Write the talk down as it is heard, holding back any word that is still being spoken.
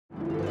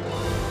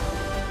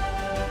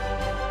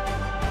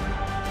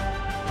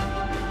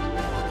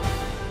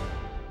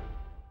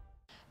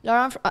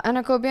Laurent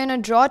Akobian, a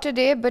draw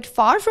today, but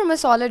far from a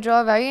solid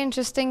draw. Very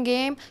interesting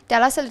game.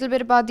 Tell us a little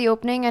bit about the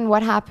opening and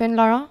what happened,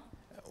 Laurent.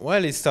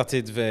 Well, it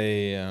started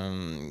very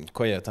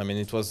quiet. I mean,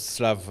 it was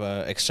Slav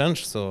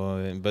exchange,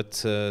 so but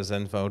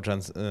then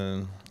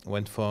Varuzhan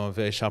went for a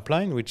very sharp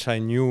line, which I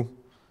knew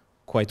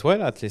quite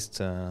well, at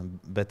least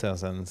better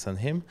than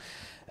him.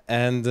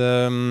 And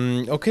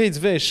okay, it's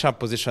very sharp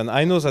position.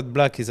 I know that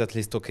black is at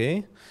least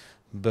okay,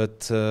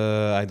 but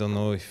I don't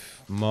know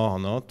if more or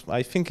not.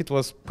 I think it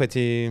was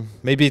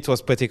maybe it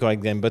was pretty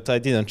correct game, but I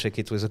didn't check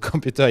it with the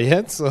computer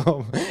yet,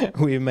 so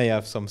we may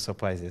have some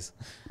surprises.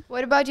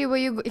 What about you? Were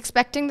you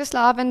expecting the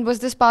Slav, and was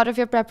this part of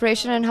your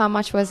preparation, and how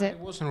much was it?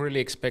 I wasn't really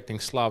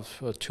expecting Slav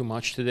too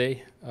much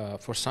today.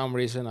 For some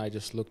reason, I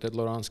just looked at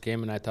Laurent's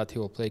game and I thought he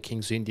will play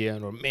King's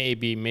Indian or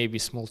maybe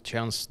small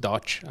chance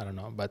Dutch. I don't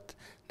know, but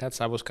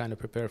I was kind of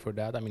prepared for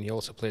that. I mean, he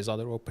also plays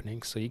other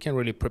openings, so you can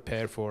really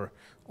prepare for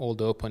all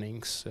the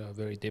openings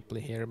very deeply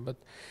here.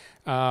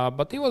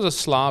 But it was a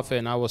Slav,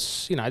 and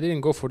I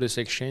didn't go for this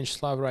exchange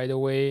Slav right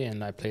away,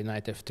 and I played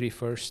knight f3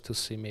 first to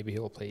see maybe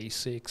he'll play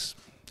e6.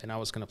 Then I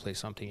was going to play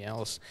something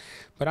else.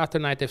 But after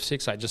knight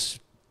f6, I just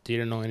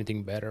didn't know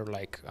anything better.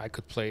 Like, I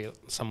could play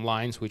some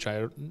lines which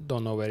I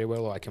don't know very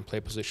well, or I can play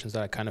positions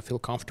that I kind of feel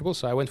comfortable.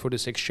 So I went for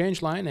this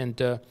exchange line,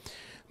 and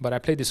but I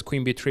played this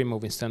queen b3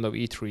 move instead of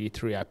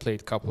e3. I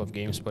played a couple of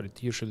games, but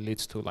it usually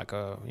leads to like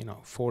a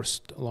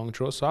forced long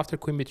draw. So after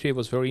queen b3, it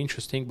was very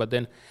interesting. But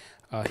then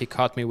he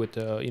caught me with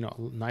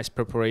nice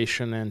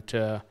preparation,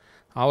 and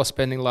I was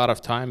spending a lot of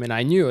time, and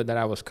I knew that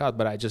I was caught,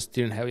 but I just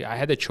didn't have. I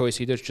had a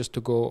choice either just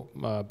to go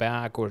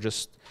back or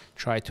just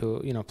try to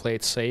play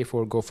it safe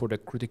or go for the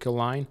critical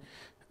line,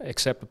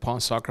 accept the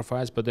pawn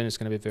sacrifice. But then it's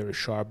going to be very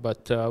sharp.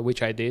 But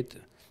which I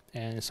did,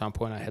 and at some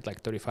point I had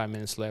like 35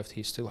 minutes left.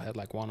 He still had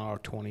like 1 hour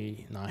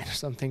 29 or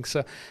something. So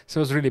it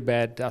was really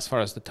bad as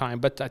far as the time.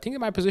 But I think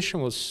my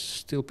position was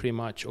still pretty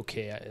much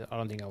okay. I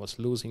don't think I was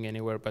losing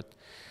anywhere, but.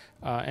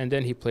 And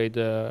then he played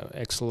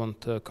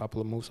excellent couple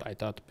of moves. I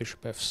thought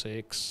bishop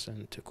f6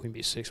 and queen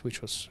b6,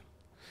 which was,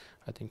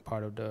 I think,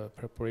 part of the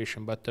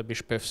preparation. But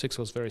bishop f6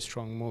 was a very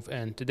strong move.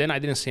 And then I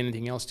didn't see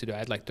anything else to do. I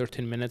had like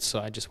 13 minutes, so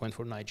I just went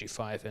for knight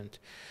g5 and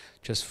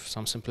just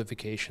some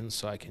simplifications,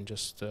 so I can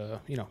just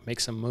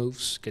make some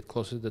moves, get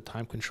closer to the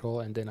time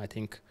control. And then I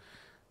think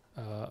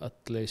at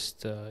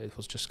least it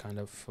was just kind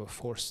of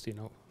forced.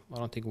 I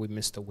don't think we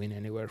missed a win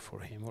anywhere for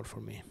him or for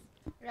me.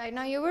 Right,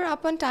 now you were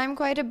up on time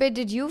quite a bit.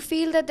 Did you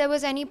feel that there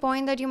was any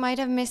point that you might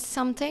have missed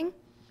something?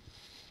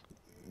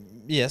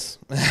 Yes,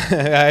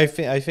 I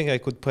think I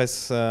could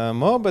press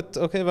more, but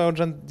okay,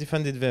 Varuzhan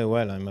defended very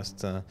well. I must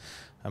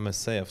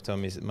say, after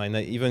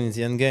even in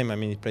the end game, I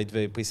mean, he played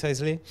very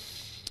precisely.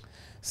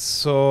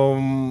 So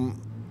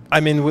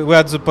I mean, we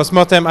had the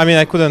postmortem. I mean,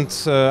 I couldn't.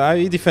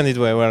 He defended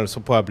very well, so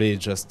probably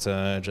just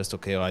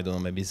okay. Or I don't know.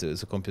 Maybe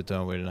the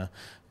computer will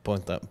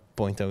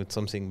point out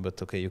something,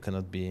 but okay, you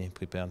cannot be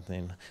prepared.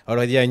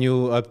 Already I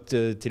knew up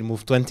till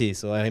move 20,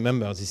 so I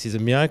remember. This is a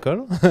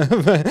miracle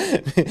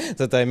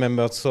that I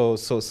remembered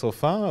so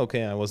far.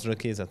 Okay, I was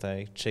lucky that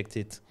I checked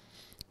it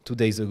 2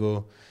 days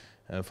ago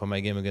for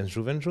my game against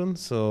Juvenjun.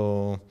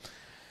 So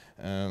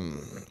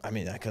I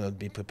mean, I cannot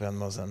be prepared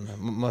more than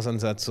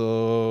that.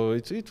 So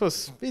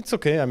it's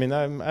okay. I mean,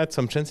 I had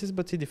some chances,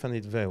 but he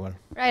defended very well.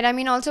 Right. I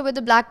mean, also with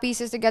the black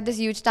pieces to get this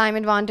huge time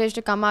advantage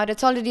to come out,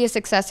 it's already a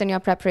success in your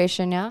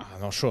preparation, yeah?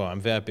 No, sure.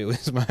 I'm very happy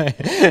with my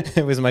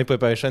with my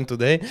preparation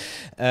today.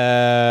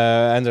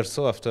 And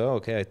also after,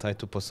 okay, I tried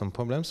to pose some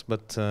problems,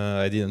 but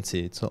I didn't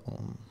see it, so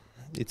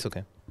it's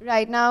okay.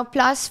 Right, now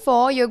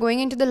 +4, you're going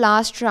into the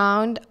last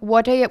round.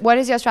 What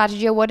is your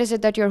strategy, or what is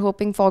it that you're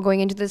hoping for going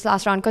into this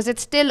last round? Because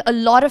it's still a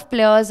lot of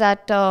players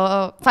at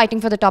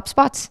fighting for the top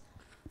spots.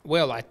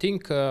 Well, I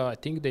think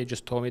they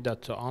just told me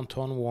that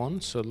Anton won,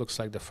 so it looks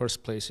like the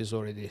first place is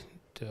already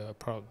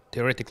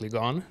theoretically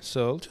gone.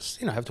 So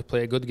just have to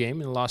play a good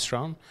game in the last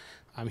round.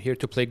 I'm here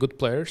to play good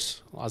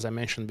players, as I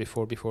mentioned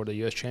before the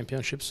US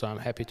Championship. So I'm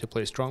happy to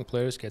play strong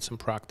players, get some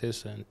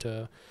practice,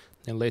 and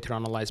then later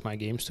analyze my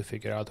games to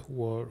figure out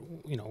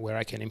where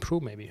I can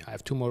improve. Maybe I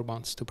have 2 more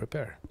months to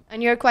prepare.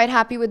 And you're quite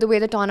happy with the way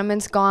the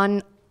tournament's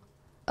gone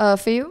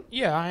for you?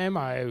 Yeah, I am.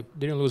 I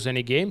didn't lose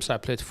any games. I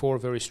played 4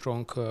 very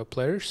strong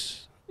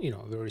players,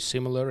 very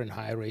similar and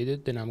high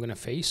rated than I'm going to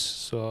face.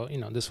 So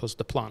this was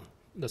the plan.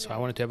 That's why I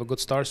wanted to have a good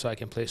start, so I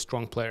can play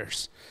strong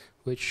players,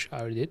 which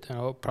I already did. And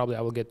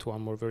I will get to 1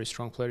 more very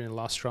strong player in the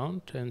last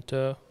round and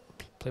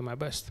play my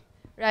best.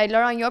 Right,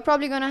 Laurent, you're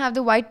probably going to have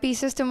the white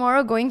pieces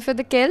tomorrow going for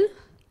the kill.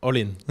 All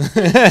in.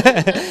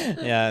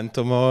 Yeah, and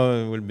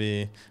tomorrow will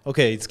be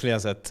okay. It's clear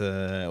that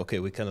okay,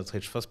 we cannot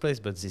reach first place,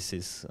 but this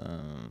is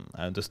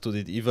I understood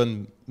it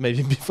even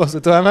maybe before the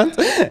tournament.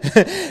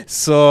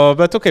 So,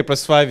 but okay,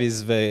 +5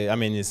 is very. I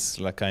mean, it's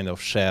like kind of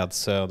shared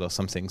third or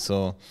something.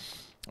 So,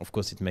 of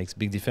course, it makes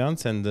big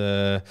difference. And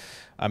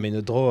I mean,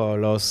 a draw or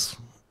a loss.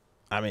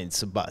 I mean,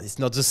 it's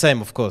not the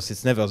same. Of course,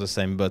 it's never the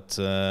same. But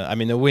I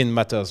mean, a win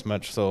matters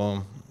much.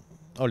 So,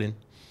 all in.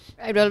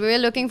 Right, well, we're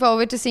looking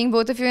forward to seeing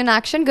both of you in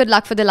action. Good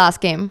luck for the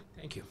last game.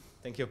 Thank you.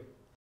 Thank you.